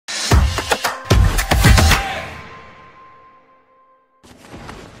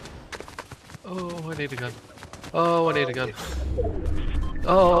Oh, I need a gun. Oh, I need a gun.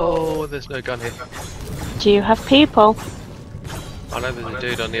 Oh, there's no gun here. Do you have people? I know there's a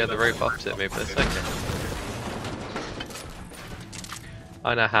dude on the other roof opposite me, but it's okay.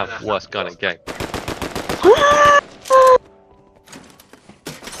 I now have worst gun in game.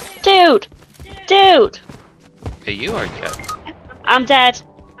 Dude! Dude! Are you okay? I'm dead.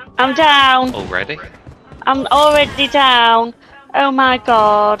 I'm down. Already? I'm already down. Oh my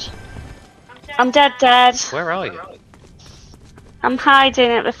god. I'm dead. Where are you? I'm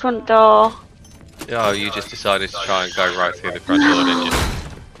hiding at the front door. Oh, you just decided to try and go right through the front door, didn't you?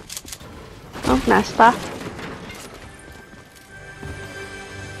 Oh, nice bath.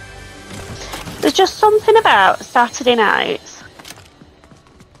 There's just something about Saturday nights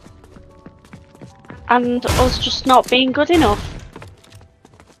and us just not being good enough.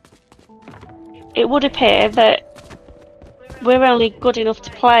 It would appear that we're only good enough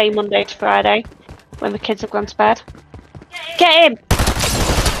to play Monday to Friday when the kids have gone to bed. Get him!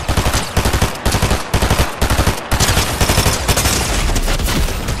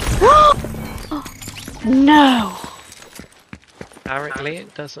 No! Apparently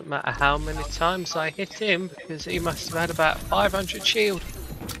it doesn't matter how many times I hit him because he must have had about 500 shield.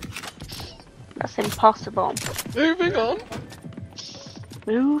 That's impossible. Moving on.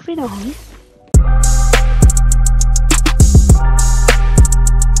 Moving on.